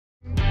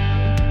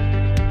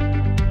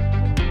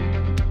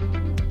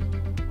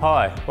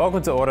Hi,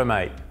 welcome to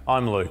Automate.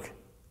 I'm Luke.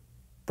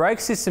 Brake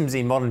systems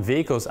in modern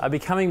vehicles are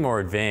becoming more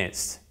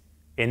advanced.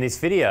 In this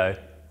video,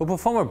 we'll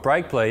perform a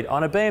brake bleed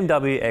on a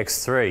BMW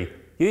X3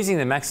 using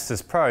the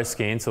MaxiSYS Pro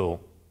scan tool.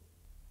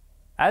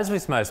 As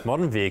with most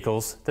modern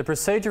vehicles, the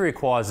procedure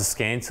requires a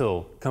scan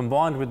tool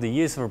combined with the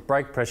use of a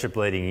brake pressure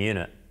bleeding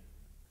unit.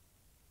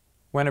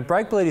 When a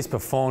brake bleed is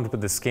performed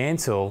with the scan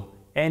tool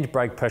and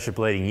brake pressure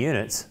bleeding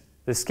units,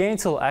 the scan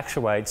tool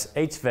actuates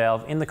each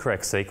valve in the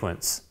correct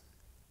sequence.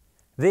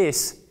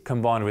 This,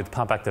 combined with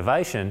pump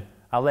activation,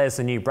 allows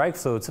the new brake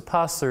fluid to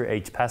pass through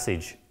each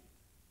passage.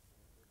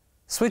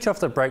 Switch off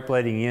the brake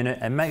bleeding unit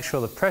and make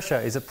sure the pressure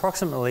is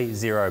approximately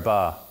 0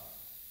 bar.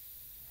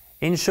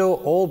 Ensure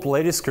all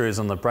bleeder screws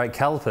on the brake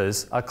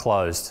calipers are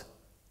closed,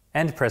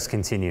 and press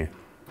continue.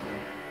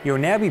 You'll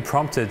now be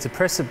prompted to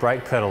press the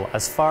brake pedal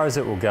as far as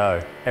it will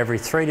go, every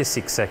 3 to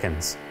 6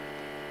 seconds.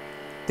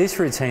 This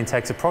routine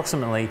takes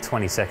approximately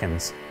 20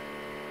 seconds.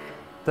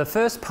 The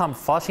first pump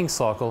flushing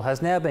cycle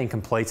has now been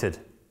completed.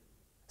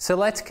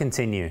 Select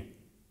Continue.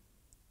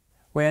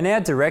 We are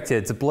now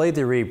directed to bleed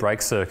the rear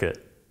brake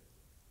circuit.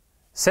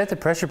 Set the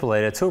pressure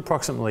bleeder to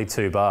approximately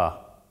 2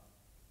 bar.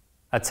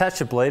 Attach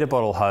a bleeder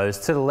bottle hose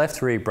to the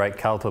left rear brake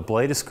caliper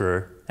bleeder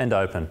screw and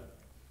open.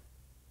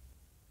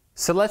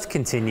 Select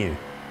Continue.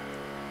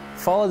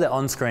 Follow the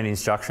on-screen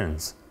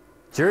instructions.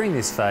 During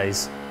this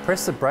phase,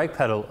 press the brake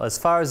pedal as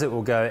far as it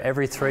will go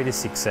every 3 to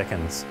 6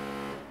 seconds.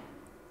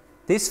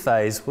 This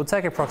phase will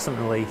take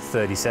approximately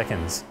 30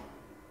 seconds.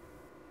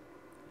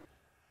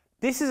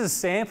 This is a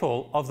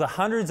sample of the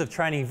hundreds of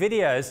training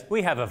videos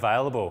we have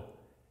available,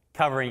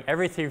 covering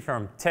everything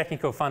from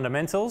technical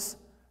fundamentals,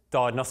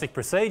 diagnostic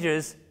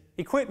procedures,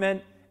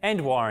 equipment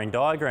and wiring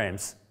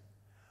diagrams.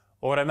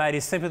 Automate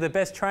is simply the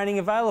best training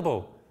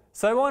available,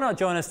 so why not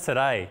join us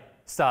today?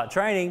 Start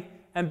training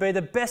and be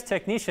the best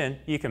technician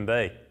you can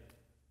be.